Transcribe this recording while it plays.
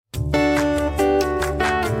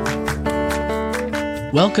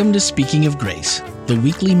Welcome to Speaking of Grace, the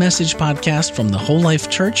weekly message podcast from the Whole Life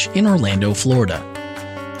Church in Orlando, Florida.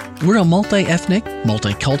 We're a multi-ethnic,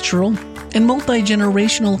 multicultural, and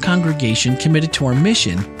multi-generational congregation committed to our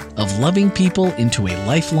mission of loving people into a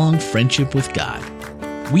lifelong friendship with God.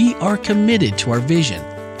 We are committed to our vision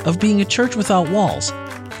of being a church without walls,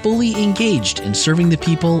 fully engaged in serving the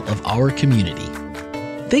people of our community.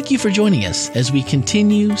 Thank you for joining us as we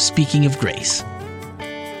continue Speaking of Grace.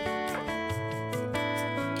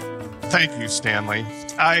 Thank you, Stanley.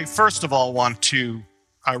 I first of all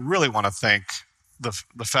I really want to thank the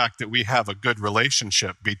fact that we have a good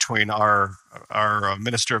relationship between our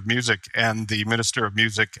Minister of Music and the Minister of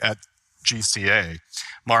Music at GCA.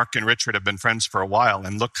 Mark and Richard have been friends for a while,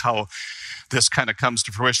 and look how this kind of comes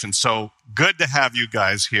to fruition. So good to have you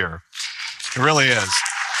guys here. It really is.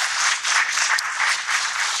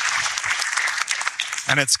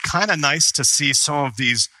 And it's kind of nice to see some of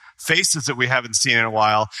these faces that we haven't seen in a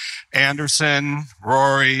while. Anderson,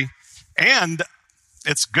 Rory, and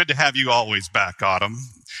it's good to have you always back, Autumn.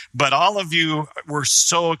 But all of you, we're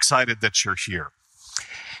so excited that you're here.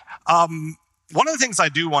 One of the things I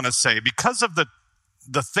do want to say, because of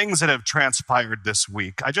the things that have transpired this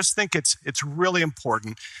week, I just think it's really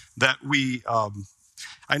important that we,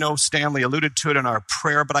 I know Stanley alluded to it in our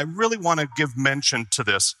prayer, but I really want to give mention to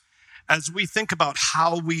this as we think about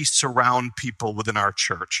how we surround people within our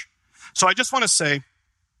church. So I just want to say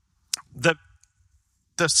that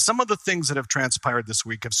some of the things that have transpired this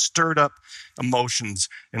week have stirred up emotions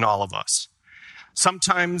in all of us.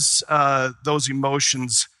 Sometimes those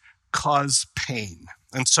emotions cause pain.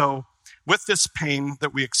 And so with this pain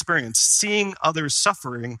that we experience, seeing others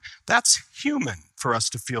suffering, that's human for us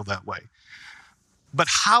to feel that way. But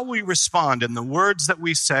how we respond and the words that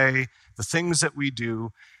we say, the things that we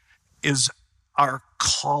do, is our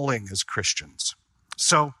calling as Christians.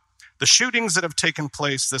 So the shootings that have taken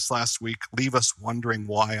place this last week leave us wondering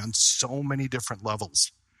why on so many different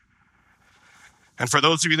levels. And for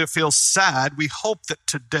those of you that feel sad, we hope that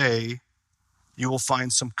today you will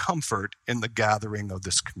find some comfort in the gathering of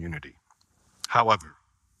this community. However,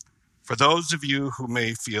 for those of you who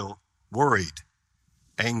may feel worried,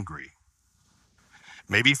 angry,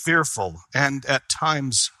 maybe fearful, and at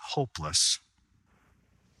times hopeless,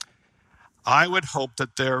 I would hope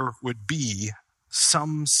that there would be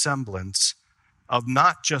some semblance of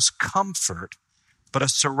not just comfort, but a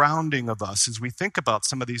surrounding of us as we think about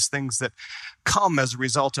some of these things that come as a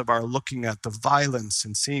result of our looking at the violence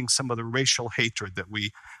and seeing some of the racial hatred that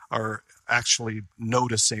we are actually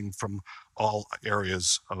noticing from all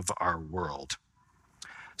areas of our world.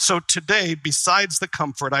 So today, besides the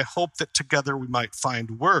comfort, I hope that together we might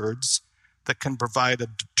find words that can provide a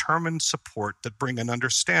determined support that bring an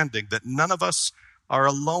understanding that none of us are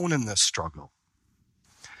alone in this struggle.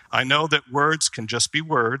 I know that words can just be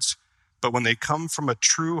words, but when they come from a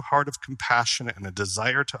true heart of compassion and a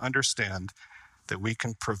desire to understand, that we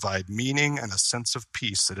can provide meaning and a sense of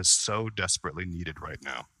peace that is so desperately needed right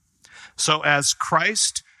now. So as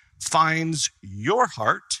Christ finds your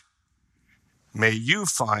heart, may you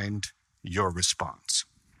find your response.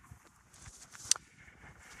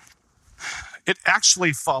 It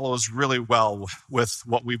actually follows really well with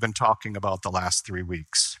what we've been talking about the last 3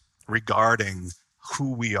 weeks regarding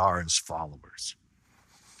who we are as followers.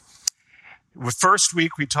 The first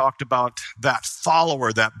week we talked about that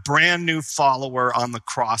follower, that brand new follower on the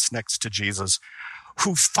cross next to Jesus,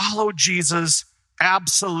 who followed Jesus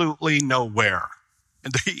absolutely nowhere.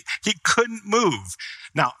 And he couldn't move.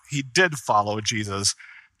 Now, he did follow Jesus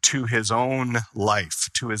to his own life,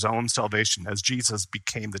 to his own salvation, as Jesus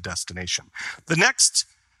became the destination. The next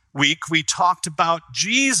week, we talked about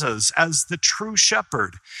Jesus as the true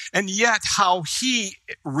shepherd, and yet how he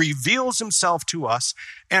reveals himself to us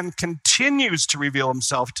and continues to reveal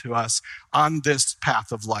himself to us on this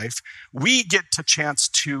path of life. We get a chance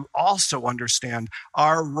to also understand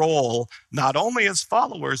our role, not only as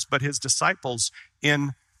followers, but his disciples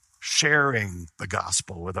in sharing the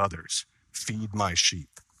gospel with others. Feed my sheep.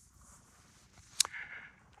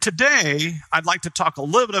 Today, I'd like to talk a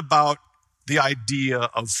little bit about the idea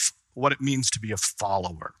of what it means to be a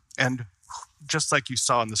follower. And just like you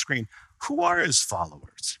saw on the screen, who are his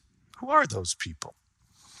followers? Who are those people?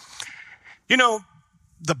 You know,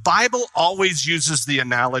 the Bible always uses the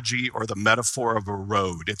analogy or the metaphor of a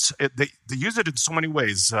road. They use it in so many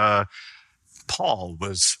ways. Paul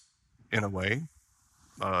was, in a way,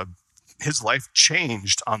 his life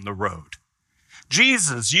changed on the road.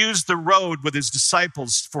 Jesus used the road with his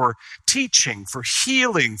disciples for teaching, for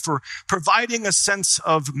healing, for providing a sense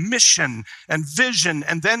of mission and vision.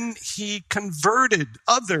 And then he converted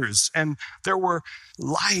others, and there were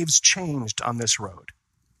lives changed on this road.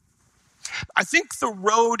 I think the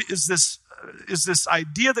road is this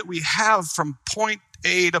idea that we have from point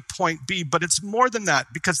A to point B, but it's more than that,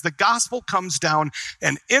 because the gospel comes down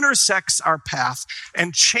and intersects our path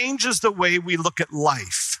and changes the way we look at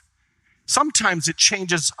life. Sometimes it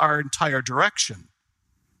changes our entire direction.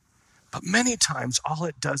 But many times all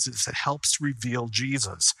it does is it helps reveal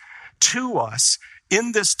Jesus to us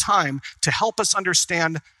in this time to help us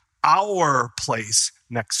understand our place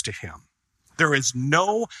next to him. There is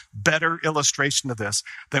no better illustration of this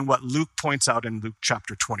than what Luke points out in Luke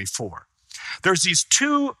chapter 24. There's these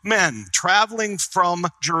two men traveling from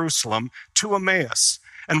Jerusalem to Emmaus.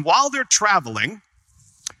 And while they're traveling,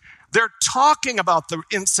 they're talking about the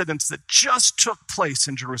incidents that just took place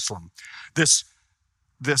in Jerusalem. This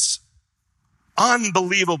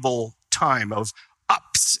unbelievable time of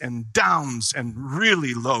ups and downs and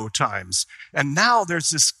really low times. And now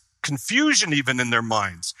there's this confusion even in their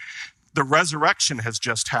minds. The resurrection has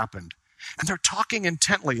just happened. And they're talking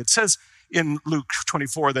intently. It says in Luke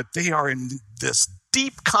 24 that they are in this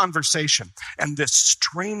deep conversation, and this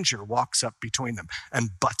stranger walks up between them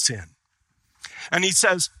and butts in. And he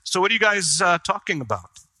says, "So what are you guys talking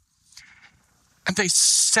about?" And they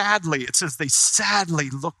sadly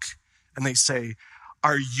look and they say,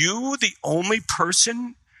 "Are you the only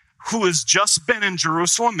person who has just been in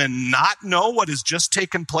Jerusalem and not know what has just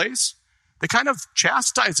taken place?" They kind of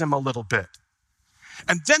chastise him a little bit.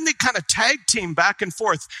 And then they kind of tag team back and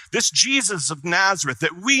forth. This Jesus of Nazareth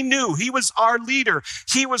that we knew, he was our leader.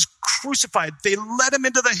 He was crucified. They led him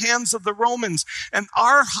into the hands of the Romans. And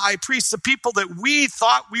our high priests, the people that we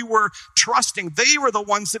thought we were trusting, they were the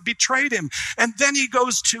ones that betrayed him. And then he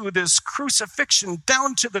goes to this crucifixion,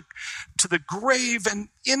 down to the grave and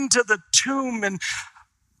into the tomb. And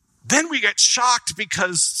then we get shocked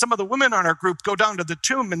because some of the women on our group go down to the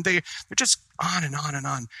tomb and they're just on and on and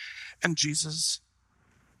on. And Jesus,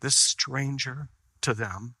 this stranger to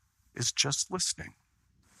them, is just listening.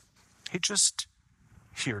 He just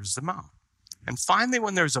hears them out. And finally,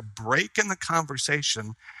 when there's a break in the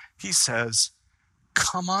conversation, he says,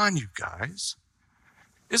 "Come on, you guys.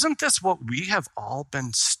 Isn't this what we have all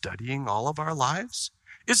been studying all of our lives?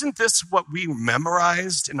 Isn't this what we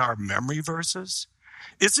memorized in our memory verses?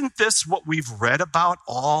 Isn't this what we've read about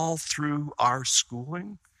all through our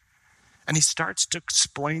schooling?" And he starts to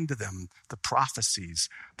explain to them the prophecies,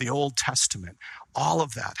 the Old Testament, all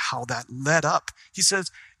of that, how that led up. He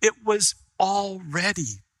says, it was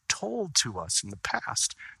already told to us in the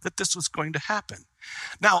past that this was going to happen.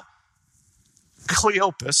 Now,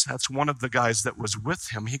 Cleopas, that's one of the guys that was with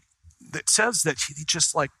him, it says that he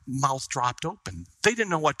just like mouth dropped open. They didn't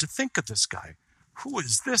know what to think of this guy. Who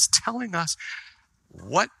is this telling us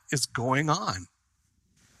what is going on?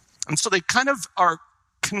 And so they kind of are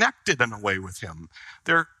connected in a way with him.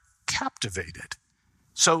 They're captivated.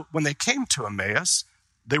 So when they came to Emmaus,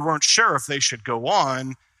 they weren't sure if they should go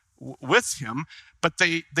on with him, but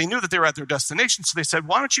they knew that they were at their destination. So they said,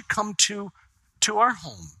 "Why don't you come to our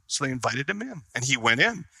home?" So they invited him in, and he went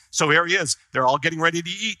in. So here he is. They're all getting ready to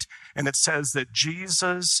eat. And it says that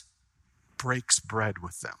Jesus breaks bread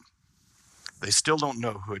with them. They still don't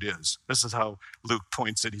know who it is. This is how Luke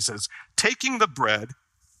points it. He says, taking the bread,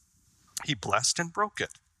 he blessed and broke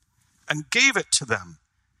it and gave it to them.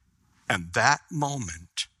 And that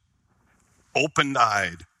moment,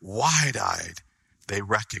 open-eyed, wide-eyed, they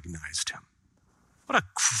recognized him. What a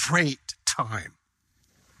great time.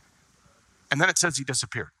 And then it says he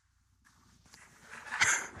disappeared.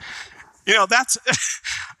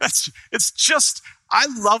 It's just, I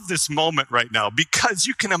love this moment right now because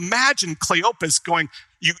you can imagine Cleopas going,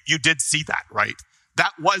 you did see that, right?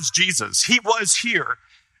 That was Jesus. He was here.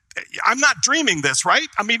 I'm not dreaming this, right?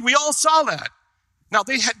 I mean, we all saw that. Now,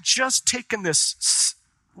 they had just taken this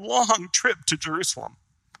long trip to Jerusalem,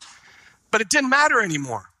 but it didn't matter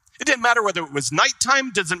anymore. It didn't matter whether it was nighttime.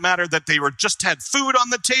 It doesn't matter that they just had food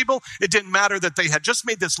on the table. It didn't matter that they had just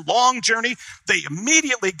made this long journey. They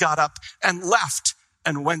immediately got up and left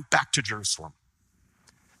and went back to Jerusalem.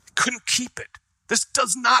 Couldn't keep it. This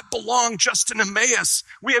does not belong just in Emmaus.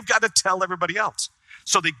 We have got to tell everybody else.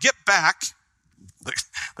 So they get back.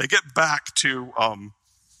 They get back to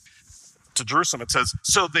Jerusalem. It says,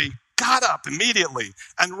 so they got up immediately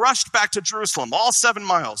and rushed back to Jerusalem, all 7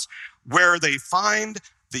 miles, where they find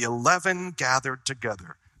the 11 gathered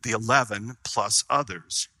together, the 11 plus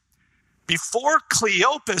others. Before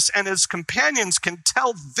Cleopas and his companions can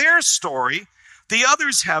tell their story, the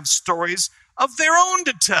others have stories of their own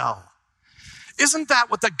to tell. Isn't that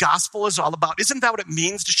what the gospel is all about? Isn't that what it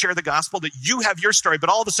means to share the gospel? That you have your story, but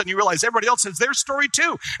all of a sudden you realize everybody else has their story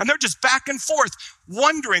too. And they're just back and forth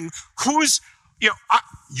wondering whose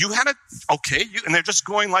You had it, okay, and they're just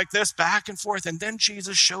going like this back and forth, and then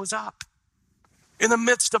Jesus shows up in the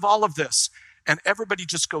midst of all of this, and everybody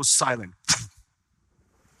just goes silent.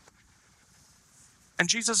 And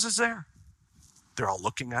Jesus is there. They're all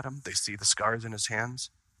looking at him. They see the scars in his hands.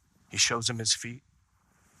 He shows them his feet.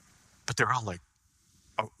 But they're all like,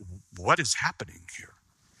 oh, what is happening here?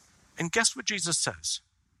 And guess what Jesus says?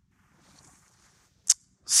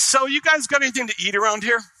 So you guys got anything to eat around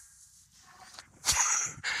here?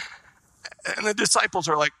 And the disciples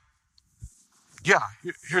are like, yeah,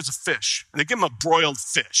 here's a fish. And they give him a broiled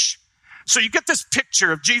fish. So you get this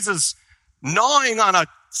picture of Jesus gnawing on a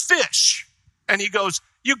fish. And he goes,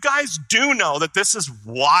 you guys do know that this is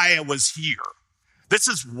why I was here. This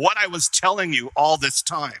is what I was telling you all this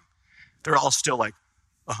time. They're all still like,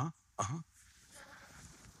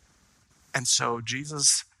 And so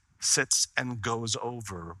Jesus sits and goes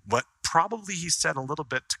over what probably he said a little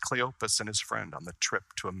bit to Cleopas and his friend on the trip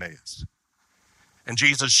to Emmaus. And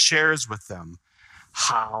Jesus shares with them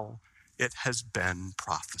how it has been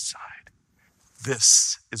prophesied.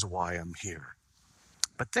 This is why I'm here.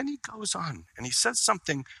 But then he goes on and he says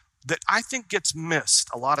something that I think gets missed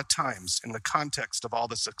a lot of times in the context of all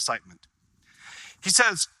this excitement. He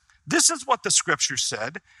says, this is what the scripture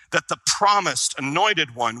said, that the promised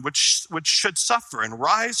anointed one which should suffer and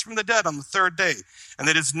rise from the dead on the third day, and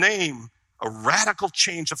that his name, a radical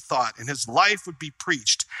change of thought, and his life would be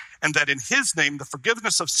preached, and that in his name the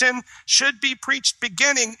forgiveness of sin should be preached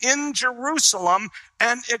beginning in Jerusalem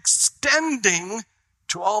and extending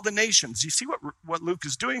to all the nations. You see what Luke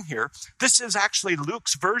is doing here? This is actually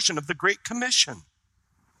Luke's version of the Great Commission.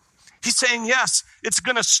 He's saying, yes, it's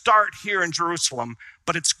going to start here in Jerusalem,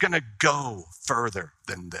 but it's going to go further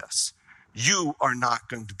than this. You are not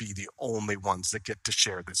going to be the only ones that get to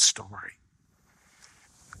share this story.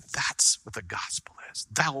 That's what the gospel is.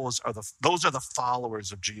 Those are the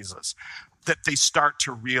followers of Jesus, that they start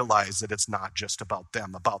to realize that it's not just about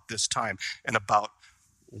them, about this time, and about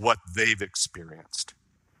what they've experienced.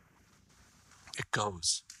 It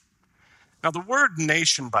goes. Now, the word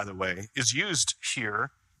nation, by the way, is used here,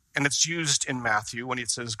 and it's used in Matthew when he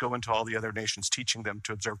says, go into all the other nations, teaching them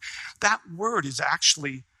to observe. That word is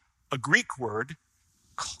actually a Greek word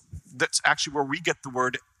that's actually where we get the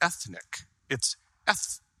word ethnic. It's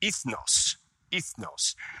ethnos.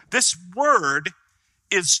 This word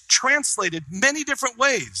is translated many different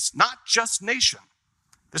ways, not just nation.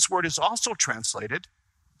 This word is also translated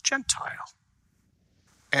Gentile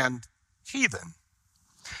and heathen,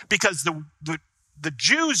 because the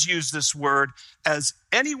Jews use this word as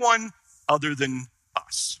anyone other than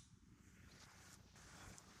us.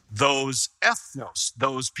 Those ethnos,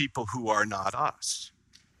 those people who are not us.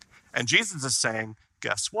 And Jesus is saying,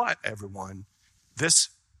 guess what, everyone? This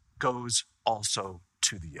goes also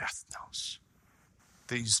to the ethnos,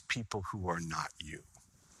 these people who are not you.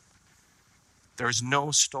 There's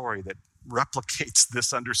no story that replicates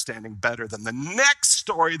this understanding better than the next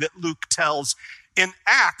story that Luke tells in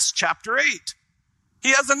Acts chapter 8. He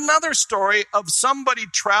has another story of somebody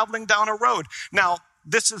traveling down a road. Now,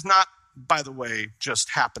 this is not, by the way,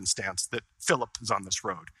 just happenstance that Philip is on this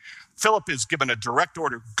road. Philip is given a direct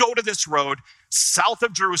order, go to this road south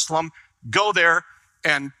of Jerusalem, go there,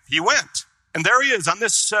 and he went. And there he is on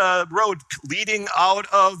this road leading out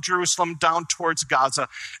of Jerusalem down towards Gaza.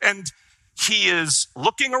 And he is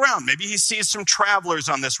looking around. Maybe he sees some travelers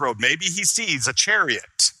on this road. Maybe he sees a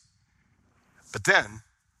chariot. But then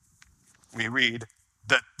we read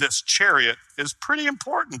that this chariot is pretty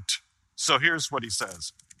important. So here's what he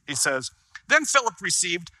says. He says, then Philip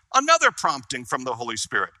received another prompting from the Holy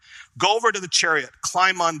Spirit. Go over to the chariot,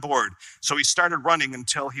 climb on board. So he started running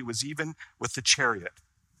until he was even with the chariot.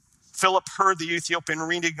 Philip heard the Ethiopian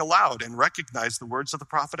reading aloud and recognized the words of the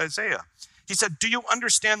prophet Isaiah. He said, do you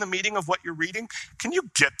understand the meaning of what you're reading? Can you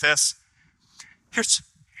get this? Here's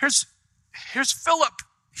Philip.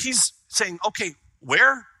 He's saying, okay,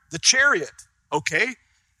 where? The chariot, okay?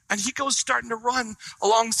 And he goes starting to run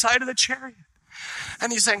alongside of the chariot.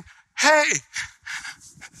 And he's saying, hey,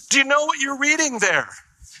 do you know what you're reading there?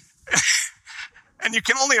 And you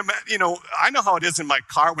can only imagine, I know how it is in my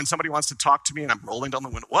car when somebody wants to talk to me and I'm rolling down the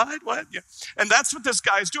window. What? Yeah. And that's what this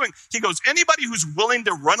guy is doing. He goes, anybody who's willing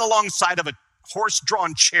to run alongside of a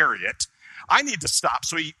horse-drawn chariot, I need to stop.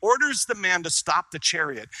 So he orders the man to stop the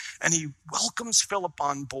chariot and he welcomes Philip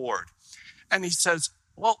on board. And he says,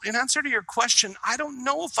 well, in answer to your question, I don't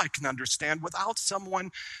know if I can understand without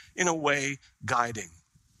someone, in a way, guiding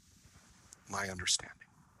my understanding.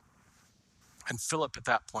 And Philip at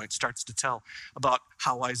that point starts to tell about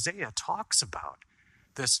how Isaiah talks about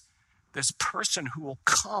this this person who will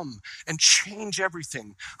come and change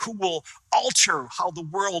everything, who will alter how the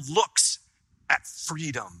world looks at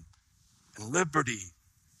freedom and liberty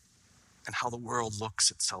and how the world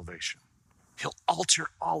looks at salvation. He'll alter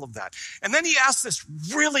all of that. And then he asks this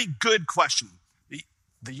really good question.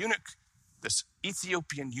 The eunuch, this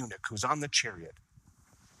Ethiopian eunuch who's on the chariot,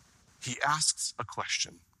 he asks a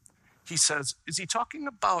question. He says, is he talking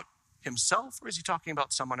about himself or is he talking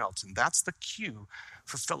about someone else? And that's the cue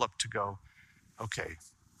for Philip to go, okay,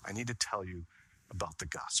 I need to tell you about the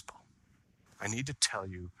gospel. I need to tell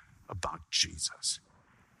you about Jesus.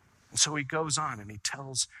 And so he goes on and he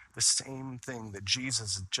tells the same thing that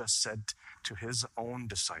Jesus had just said to his own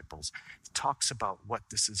disciples. He talks about what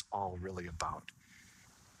this is all really about.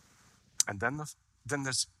 And then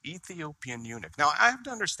this Ethiopian eunuch. Now I have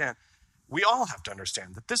to understand, we all have to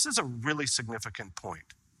understand that this is a really significant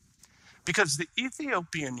point. Because the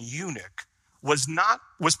Ethiopian eunuch was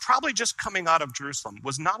probably just coming out of Jerusalem,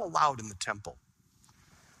 was not allowed in the temple.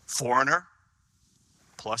 Foreigner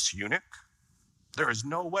plus eunuch, there is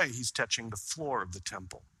no way he's touching the floor of the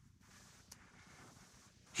temple.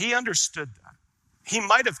 He understood that. He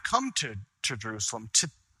might have come to Jerusalem to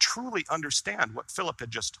truly understand what Philip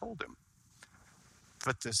had just told him.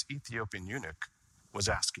 But this Ethiopian eunuch was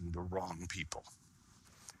asking the wrong people.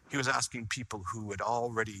 He was asking people who had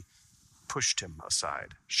already pushed him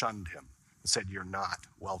aside, shunned him, and said, you're not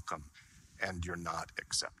welcome and you're not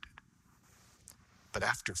accepted. But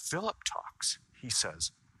after Philip talks, he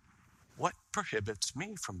says, what prohibits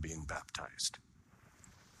me from being baptized?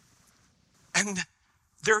 And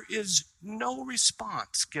there is no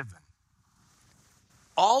response given.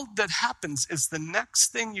 All that happens is the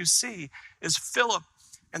next thing you see is Philip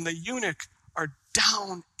and the eunuch are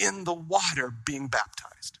down in the water being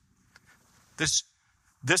baptized.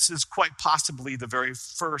 This is quite possibly the very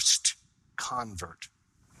first convert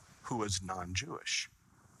who was non-Jewish,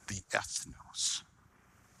 the ethnos.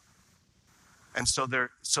 And so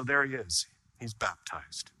there he is. He's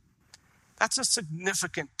baptized. That's a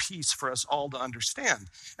significant piece for us all to understand.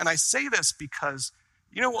 And I say this because,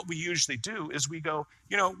 you know what we usually do is we go,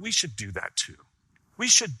 we should do that too. We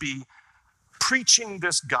should be preaching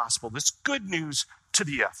this gospel, this good news to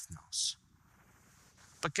the ethnos.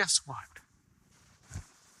 But guess what?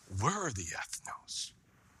 We're the ethnos.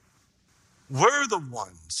 We're the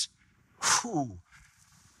ones who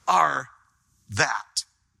are that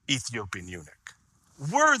Ethiopian eunuch.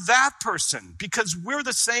 We're that person because we're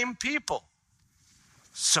the same people.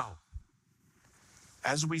 So,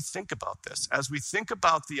 as we think about this, as we think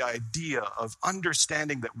about the idea of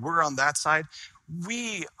understanding that we're on that side,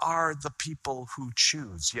 we are the people who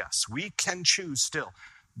choose. Yes, we can choose still,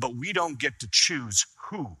 but we don't get to choose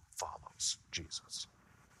who follows Jesus.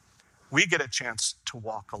 We get a chance to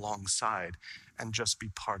walk alongside and just be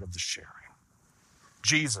part of the sharing.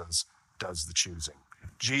 Jesus does the choosing.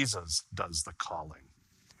 Jesus does the calling.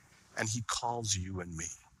 And he calls you and me.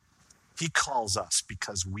 He calls us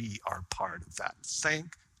because we are part of that.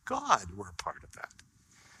 Thank God we're part of that.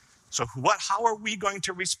 So how are we going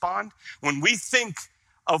to respond? When we think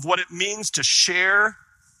of what it means to share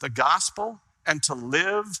the gospel and to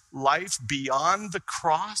live life beyond the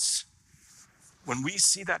cross, when we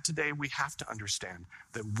see that today, we have to understand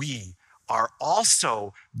that we are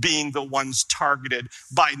also being the ones targeted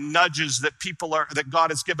by nudges that God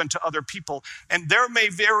has given to other people. And there may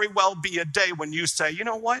very well be a day when you say, you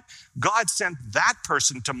know what? God sent that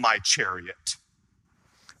person to my chariot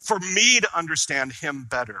for me to understand him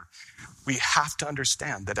better. We have to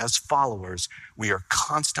understand that as followers, we are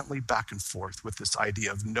constantly back and forth with this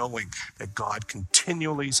idea of knowing that God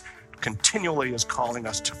continually is calling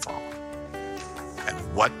us to follow. And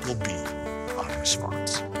what will be our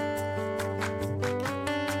response?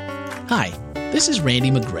 Hi, this is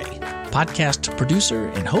Randy McGray, podcast producer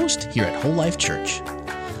and host here at Whole Life Church.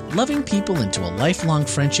 Loving people into a lifelong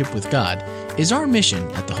friendship with God is our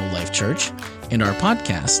mission at the Whole Life Church, and our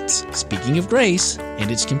podcasts, Speaking of Grace,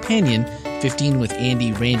 and its companion, 15 with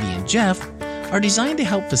Andy, Randy, and Jeff, are designed to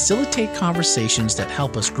help facilitate conversations that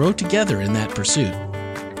help us grow together in that pursuit.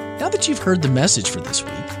 Now that you've heard the message for this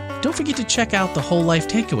week, don't forget to check out the Whole Life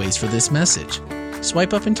takeaways for this message.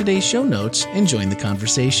 Swipe up in today's show notes and join the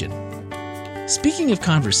conversation. Speaking of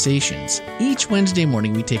conversations, each Wednesday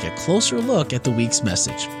morning we take a closer look at the week's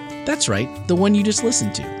message. That's right, the one you just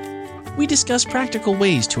listened to. We discuss practical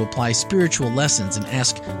ways to apply spiritual lessons and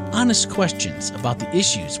ask honest questions about the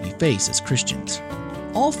issues we face as Christians,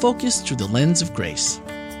 all focused through the lens of grace.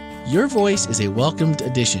 Your voice is a welcomed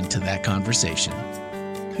addition to that conversation.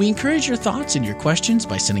 We encourage your thoughts and your questions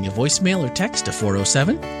by sending a voicemail or text to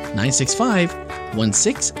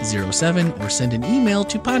 407-965-1607 or send an email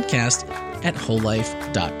to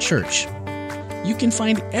podcast@wholelife.church. You can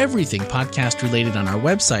find everything podcast related on our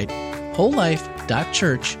website,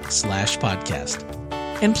 wholelife.church/podcast.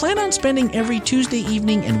 And plan on spending every Tuesday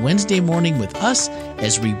evening and Wednesday morning with us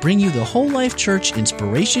as we bring you the Whole Life Church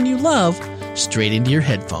inspiration you love straight into your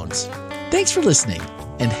headphones. Thanks for listening,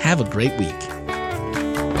 and have a great week.